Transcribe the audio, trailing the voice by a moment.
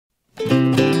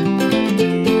Alright,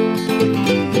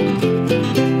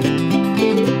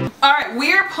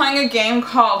 we are playing a game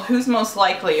called Who's Most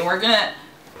Likely. We're going to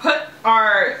put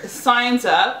our signs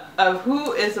up of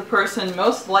who is the person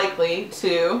most likely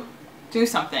to do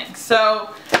something. So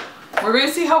we're going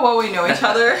to see how well we know each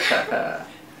other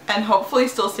and hopefully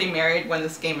still stay married when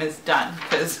this game is done,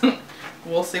 because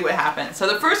we'll see what happens. So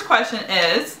the first question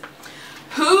is,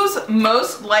 who's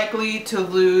most likely to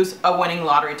lose a winning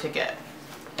lottery ticket?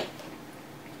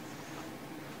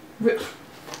 Did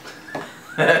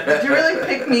you really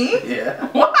pick me? Yeah.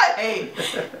 Why?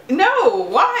 No,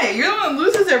 why? You're the one who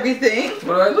loses everything.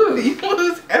 What do I lose? You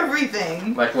lose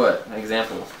everything. Like what? An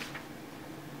example.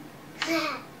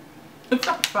 It's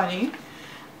not funny.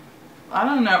 I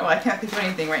don't know. I can't think of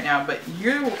anything right now, but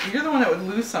you're the one that would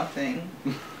lose something.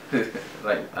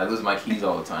 Like, I lose my keys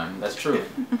all the time. That's true.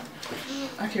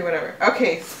 Okay, whatever.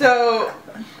 Okay, so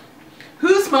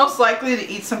who's most likely to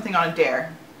eat something on a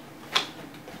dare?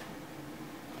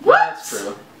 What? That's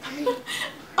true.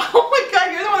 Oh my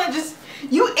god, you're the one that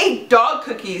you ate dog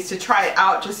cookies to try it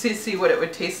out just to see what it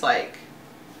would taste like.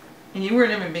 And you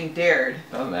weren't even being dared.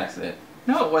 That was an accident.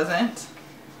 No, it wasn't.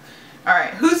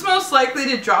 Alright, who's most likely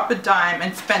to drop a dime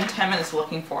and spend 10 minutes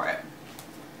looking for it?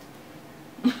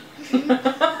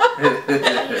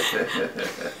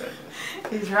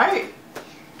 He's right.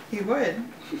 He would.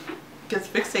 Gets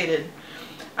fixated.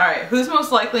 Alright, who's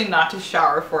most likely not to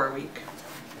shower for a week?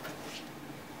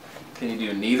 Can you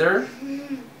do neither?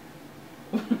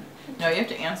 No, you have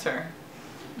to answer.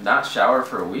 Not shower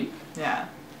for a week? Yeah.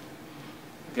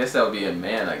 I guess that would be a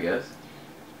man, I guess.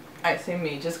 I'd say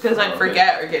me, just because I'd okay.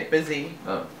 forget or get busy.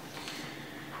 Oh.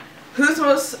 Who's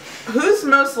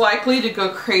most likely to go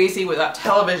crazy without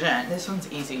television? This one's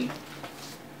easy.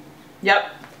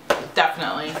 Yep,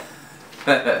 definitely.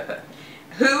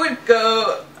 Who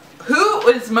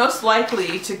is most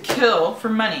likely to kill for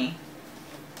money?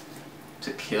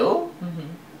 To kill? Mm-hmm.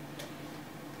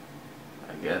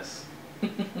 I guess.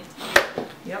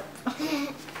 Yep.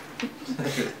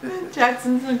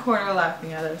 Jackson's in the corner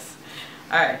laughing at us.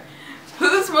 Alright.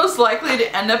 Who's most likely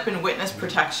to end up in witness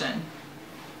protection?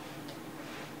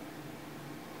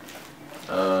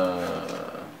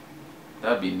 That'd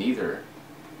be neither.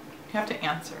 You have to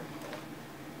answer.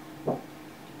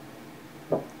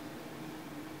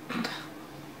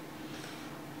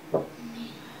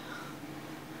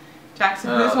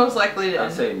 Jackson, who's most likely to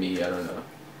I'd say me, I don't know.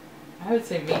 I would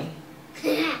say me.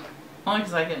 Only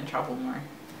because I get in trouble more.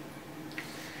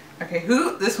 Okay,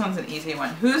 this one's an easy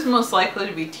one. Who's most likely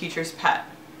to be teacher's pet?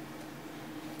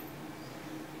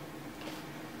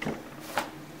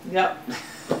 Yep.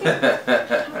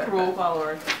 Rule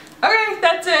follower. Okay,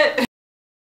 that's it.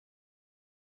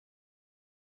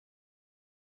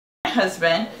 My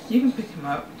husband, you can pick him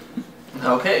up.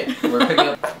 Okay, we're picking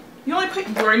up. You only put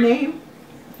your name?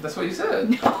 That's what you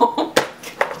said. No.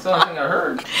 That's the only thing I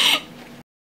heard.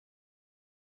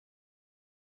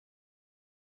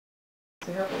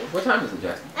 What time is it,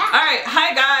 Jackson? Alright,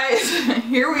 hi guys.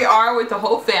 Here we are with the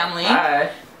whole family.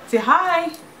 Hi. Say hi.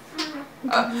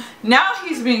 Now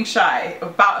he's being shy.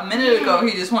 About a minute ago,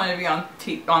 he just wanted to be on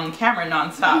camera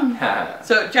nonstop.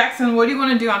 So Jackson, what do you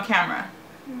want to do on camera?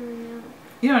 I don't know.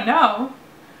 You don't know?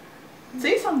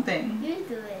 Say something. You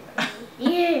do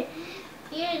it.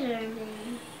 You're learning.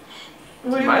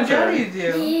 What do my you daddy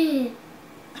do?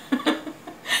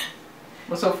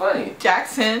 What's so funny?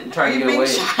 Jackson, Trying are to you get being away.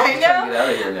 shy Trying to now? get out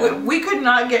of here now. We could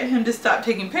not get him to stop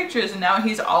taking pictures, and now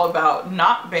he's all about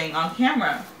not being on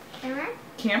camera.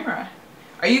 Camera.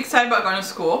 Are you excited about going to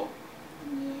school?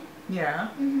 Yeah.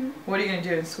 Mm-hmm. What are you going to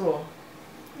do in school?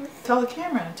 Tell the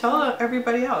camera. Tell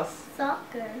everybody else.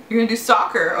 Soccer. You're going to do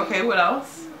soccer. Okay, what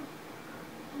else?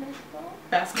 Basketball.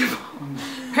 Basketball.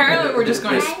 Apparently we're just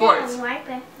going to sports. I don't like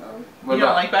basketball. You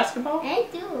don't like basketball? I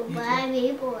do, but I'm a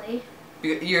big boy.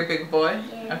 You're a big boy?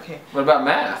 Yeah. Okay. What about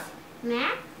math?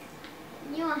 Math?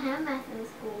 You don't have math in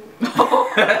school.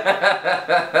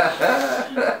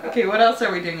 Okay, what else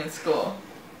are we doing in school?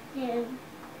 Yeah.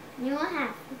 You don't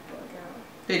have football though.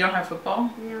 They don't have football?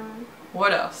 No.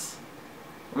 What else?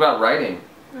 What about writing?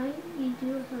 Why you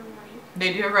do something?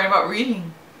 They do write about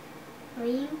reading.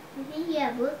 I think you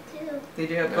have book too. They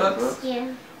do have They have books? books.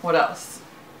 Yeah. What else?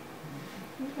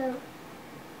 So,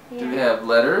 Do they have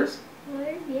letters?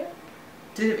 Yep.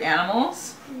 Do they have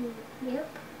animals? Yep.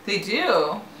 They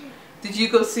do. Did you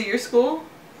go see your school?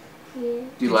 Yeah. Do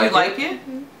Did you like like it? it?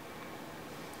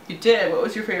 You did. What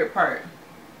was your favorite part?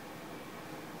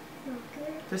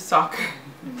 Soccer. The soccer.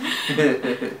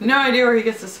 No idea where he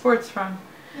gets the sports from.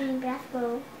 And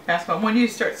basketball. Basketball. When do you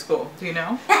start school? Do you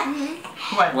know?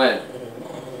 When? When?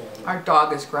 Our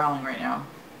dog is growling right now.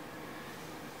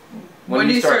 When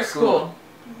do you start school?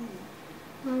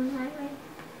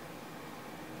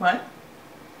 What?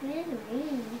 When it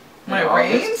rains. When it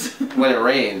August. rains? When it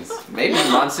rains. Maybe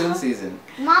monsoon season.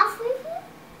 Monthly?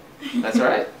 That's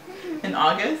right. In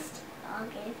August?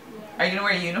 August, Are you gonna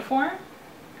wear a uniform?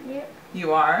 Yep.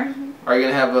 You are? Are you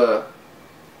gonna have a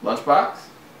lunchbox?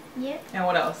 Yep. And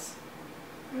what else?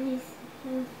 His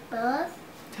bus.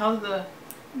 Tell the...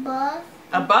 Bus.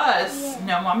 A bus? Yeah.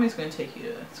 No, mommy's gonna take you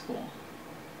to school.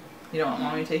 You don't want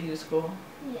mommy to take you to school?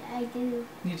 Yeah, I do.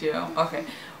 You do? Okay.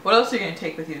 What else are you gonna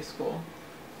take with you to school?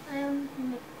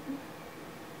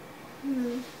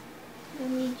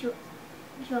 Maybe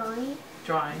drawing.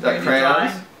 Drawing. The You're gonna do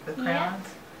crayons? drawing? The crayons?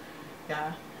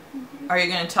 Yeah. Are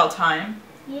you gonna tell time?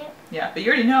 Yep. Yeah, but you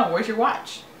already know. Where's your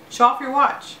watch? Show off your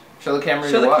watch. Show the camera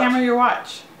Show your the watch. camera your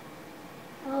watch.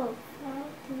 Oh,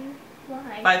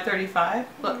 5:35. 5:35.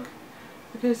 Look. Look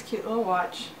at his cute little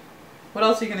watch. What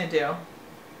else are you gonna do? Are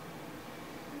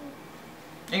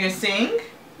you gonna sing?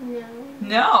 No.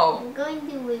 No. I'm going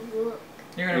to read book.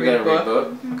 You're gonna You're read gonna a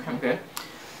book? Okay. Okay.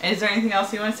 Is there anything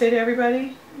else you want to say to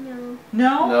everybody? No.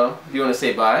 No? No. Do you want to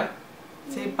say bye?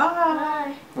 Say bye.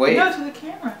 Bye. Wait. No, to the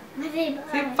camera. I say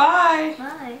bye. Say bye.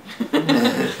 Bye.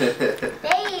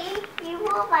 Daddy, you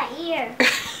moved my ear.